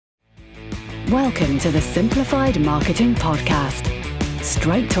Welcome to the Simplified Marketing Podcast.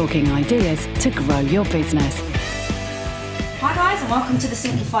 Straight talking ideas to grow your business. Hi guys, and welcome to the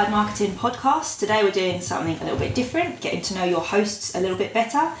Simplified Marketing Podcast. Today we're doing something a little bit different, getting to know your hosts a little bit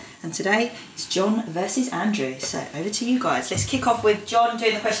better. And today it's John versus Andrew. So over to you guys. Let's kick off with John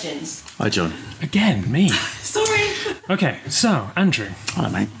doing the questions. Hi, John. Again, me. Sorry. Okay, so Andrew. Hello,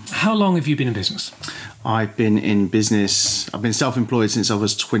 mate. How long have you been in business? I've been in business, I've been self-employed since I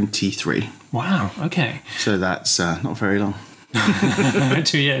was 23. Wow, okay. So that's not very long.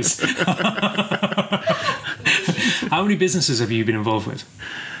 2 years. How many businesses have you been involved with?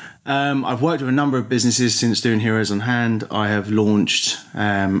 I've worked with a number of businesses since doing Heroes on Hand. I have launched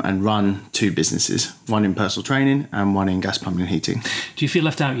and run 2 businesses, one in personal training and one in gas pumping and heating. Do you feel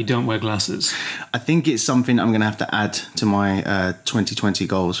left out you don't wear glasses? I think it's something I'm going to have to add to my 2020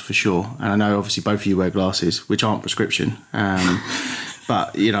 goals for sure. And I know obviously both of you wear glasses, which aren't prescription.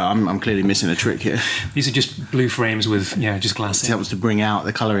 But, you know, I'm clearly missing a trick here. These are just blue frames with, just glasses. It helps to bring out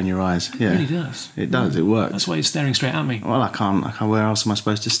the colour in your eyes. Yeah. It really does. It does, it works. That's why you're staring straight at me. Well, I can't. Where else am I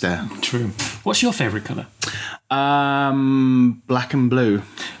supposed to stare? True. What's your favourite colour? Black and blue.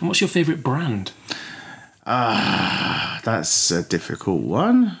 And what's your favourite brand? That's a difficult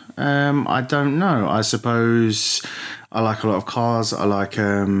one. I don't know. I suppose I like a lot of cars. I like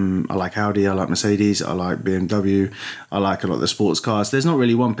Audi. I like Mercedes. I like BMW. I like a lot of the sports cars. There's not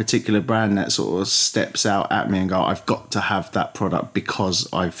really one particular brand that sort of steps out at me and go, I've got to have that product because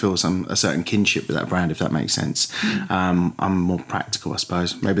I feel a certain kinship with that brand, if that makes sense. I'm more practical, I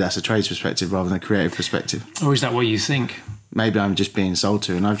suppose. Maybe that's a trades perspective rather than a creative perspective. Or is that what you think? Maybe I'm just being sold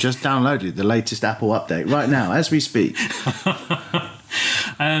to, and I've just downloaded the latest Apple update right now as we speak.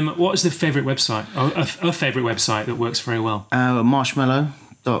 What is the favourite website? A favourite website that works very well?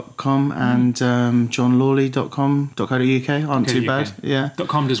 Marshmallow.com and johnlawley.com.co.uk aren't too bad. Yeah.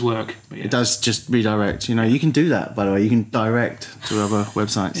 .com does work. But yeah. It does just redirect. You know, you can do that, by the way. You can direct to other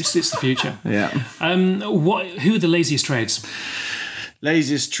websites. It's the future. Yeah. Who are the laziest trades?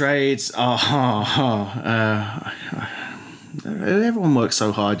 Laziest trades everyone works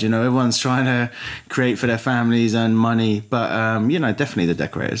so hard, you know, everyone's trying to create for their families and money, but definitely the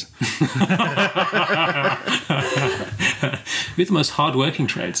decorators. Who are the most hard-working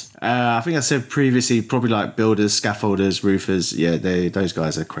trades? I think I said previously, probably like builders, scaffolders, roofers. Yeah, those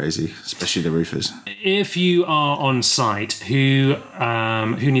guys are crazy, especially the roofers. If you are on site, who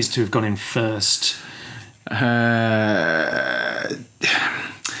needs to have gone in first?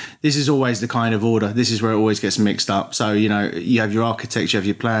 This is always the kind of order. This is where it always gets mixed up. So, you know, you have your architect, you have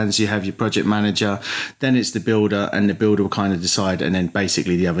your plans, you have your project manager, then it's the builder, and the builder will kind of decide, and then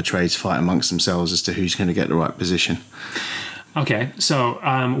basically the other trades fight amongst themselves as to who's going to get the right position. Okay, so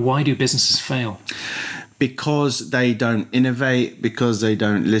why do businesses fail? Because they don't innovate, because they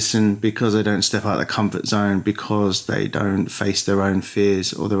don't listen, because they don't step out of the comfort zone, because they don't face their own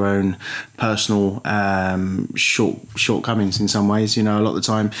fears or their own personal shortcomings in some ways. You know, a lot of the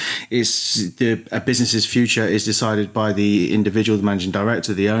time a business's future is decided by the individual, the managing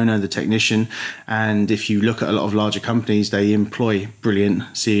director, the owner, the technician. And if you look at a lot of larger companies, they employ brilliant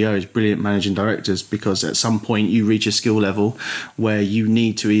CEOs, brilliant managing directors, because at some point you reach a skill level where you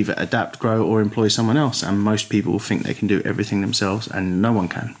need to either adapt, grow, or employ someone else. And most people think they can do everything themselves, and no one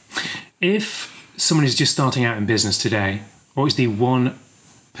can. If someone is just starting out in business today, what is the one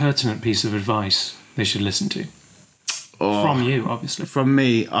pertinent piece of advice they should listen to? From you, obviously. From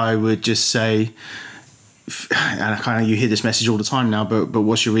me, I would just say, and you hear this message all the time now, but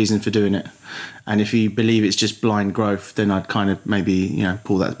what's your reason for doing it? And if you believe it's just blind growth, then I'd kind of maybe,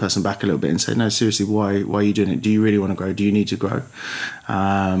 pull that person back a little bit and say, no, seriously, why are you doing it? Do you really want to grow? Do you need to grow?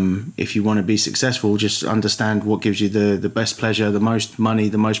 If you want to be successful, just understand what gives you the best pleasure, the most money,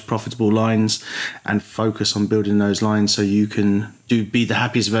 the most profitable lines, and focus on building those lines so you can be the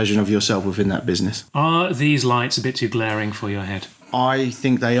happiest version of yourself within that business. Are these lights a bit too glaring for your head? I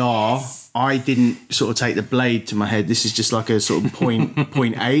think they are. I didn't sort of take the blade to my head. This is just like a sort of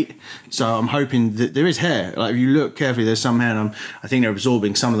 0.8. So I'm hoping that there is hair. Like if you look carefully, there's some hair, and I think they're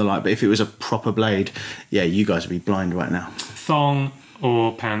absorbing some of the light. But if it was a proper blade, yeah, you guys would be blind right now. Thong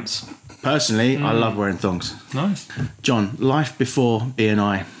or pants? Personally, I love wearing thongs. Nice. John, life before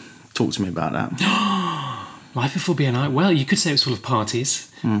BNI. Talk to me about that. Life before BNI? Well, you could say it was full of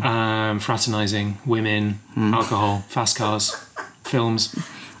parties, fraternising, women, alcohol, fast cars, films.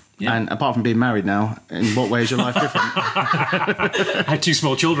 Yeah. And apart from being married now, in what way is your life different? I had 2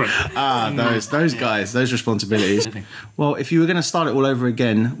 small children. Those guys, those responsibilities. Well, if you were going to start it all over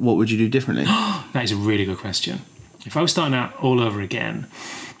again, what would you do differently? That is a really good question. If I was starting out all over again,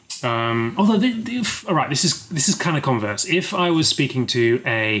 although, all right, this is kind of converse. If I was speaking to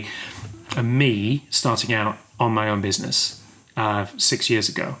a me starting out on my own business 6 years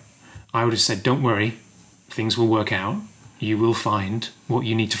ago, I would have said, don't worry, things will work out. You will find what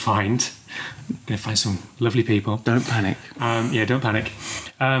you need to find. You're going to find some lovely people. Don't panic. Don't panic.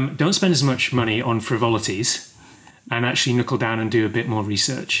 Don't spend as much money on frivolities and actually knuckle down and do a bit more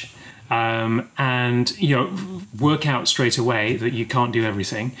research. And work out straight away that you can't do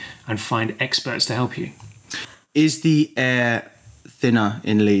everything and find experts to help you. Is the air thinner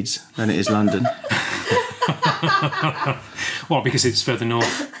in Leeds than it is London? Well, because it's further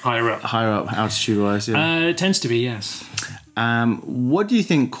north, higher up. Higher up, altitude-wise, yeah. It tends to be, yes. What do you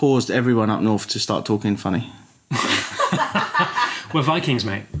think caused everyone up north to start talking funny? We're Vikings,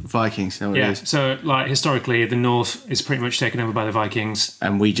 mate. Vikings, that's what it is. So, historically, the north is pretty much taken over by the Vikings.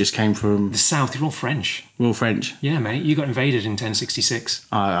 And we just came from... The south, you're all French. We're all French? Yeah, mate. You got invaded in 1066.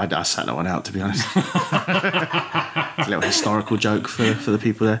 I sat that one out, to be honest. It's a little historical joke for the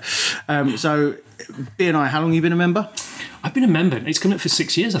people there. So, B&I, how long have you been a member? I've been a member. It's coming up for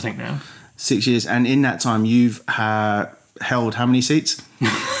 6 years, I think, now. 6 years. And in that time, you've held how many seats?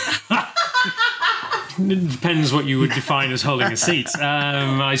 It depends what you would define as holding a seat.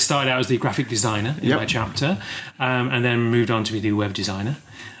 I started out as the graphic designer in my chapter, and then moved on to be the web designer.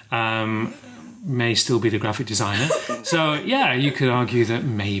 May still be the graphic designer. So, yeah, you could argue that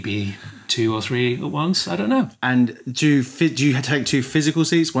maybe 2 or 3 at once. I don't know. And do you take 2 physical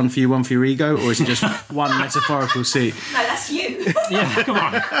seats, one for you, one for your ego, or is it just one metaphorical seat? No, that's you. Yeah, come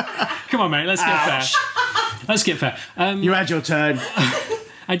on, mate. Let's get fair. You had your turn.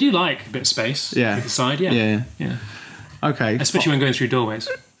 I do like a bit of space. Yeah. To the side. Yeah. Okay. Especially when going through doorways.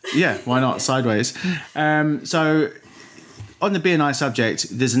 Yeah, why not? Sideways. So, on the B&I subject,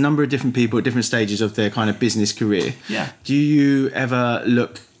 there's a number of different people at different stages of their kind of business career. Yeah. Do you ever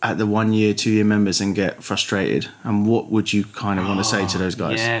look at the 1 year, 2 year members and get frustrated? And what would you kind of want to say to those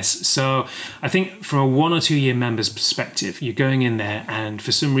guys? Yes. So I think from a 1 or 2 year member's perspective, you're going in there and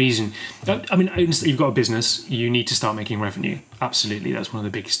for some reason, you've got a business, you need to start making revenue. Absolutely. That's one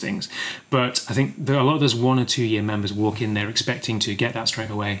of the biggest things. But I think a lot of those 1 or 2 year members walk in there expecting to get that straight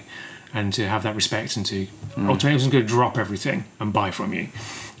away and to have that respect and to ultimately going to drop everything and buy from you.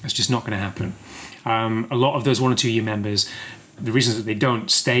 That's just not going to happen. A lot of those 1 or 2 year members, the reasons that they don't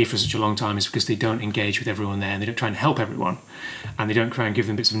stay for such a long time is because they don't engage with everyone there and they don't try and help everyone and they don't try and give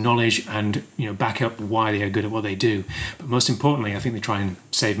them bits of knowledge and back up why they are good at what they do. But most importantly, I think they try and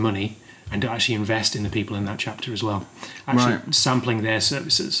save money and to actually invest in the people in that chapter as well. Actually sampling their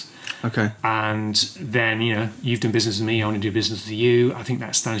services. Okay. And then, you've done business with me, I want to do business with you. I think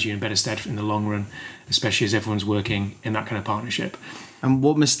that stands you in better stead in the long run, especially as everyone's working in that kind of partnership. And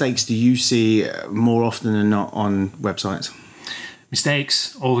what mistakes do you see more often than not on websites?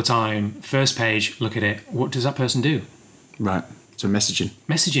 Mistakes all the time. First page, look at it. What does that person do? Right. So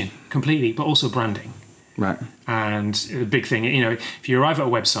messaging completely, but also branding. Right. And the big thing, if you arrive at a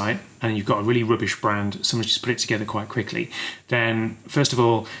website and you've got a really rubbish brand, someone's just put it together quite quickly, then first of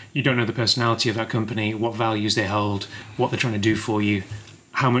all, you don't know the personality of that company, what values they hold, what they're trying to do for you,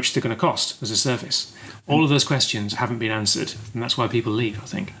 how much they're going to cost as a service. All of those questions haven't been answered, and that's why people leave, I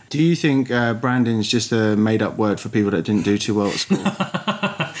think. Do you think branding is just a made-up word for people that didn't do too well at school?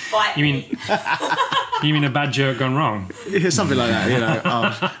 You mean a bad joke gone wrong? Yeah, something like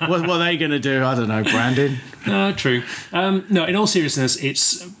that, what are they going to do? I don't know, branding? True. No, in all seriousness,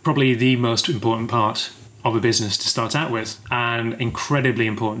 it's probably the most important part of a business to start out with, and incredibly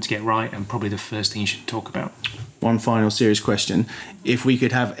important to get right, and probably the first thing you should talk about. One final serious question. If we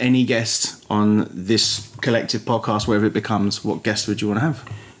could have any guest on this collective podcast, wherever it becomes, what guest would you want to have?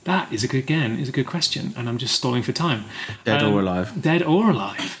 That is a good question, and I'm just stalling for time. Dead or alive? Dead or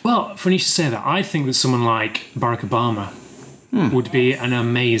alive. Well, funny you should say that. I think that someone like Barack Obama would be an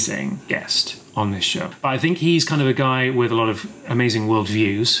amazing guest on this show. But I think he's kind of a guy with a lot of amazing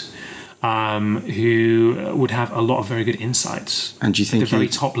worldviews, who would have a lot of very good insights. And do you think at the very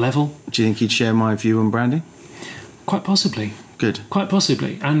top level? Do you think he'd share my view on branding? Quite possibly. Good. Quite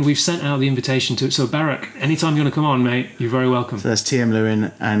possibly. And we've sent out the invitation to it. So, Barack, anytime you want to come on, mate, you're very welcome. So that's TM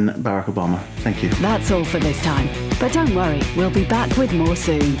Lewin and Barack Obama. Thank you. That's all for this time. But don't worry, we'll be back with more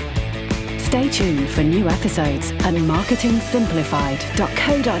soon. Stay tuned for new episodes at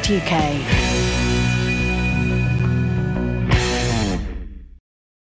marketingsimplified.co.uk.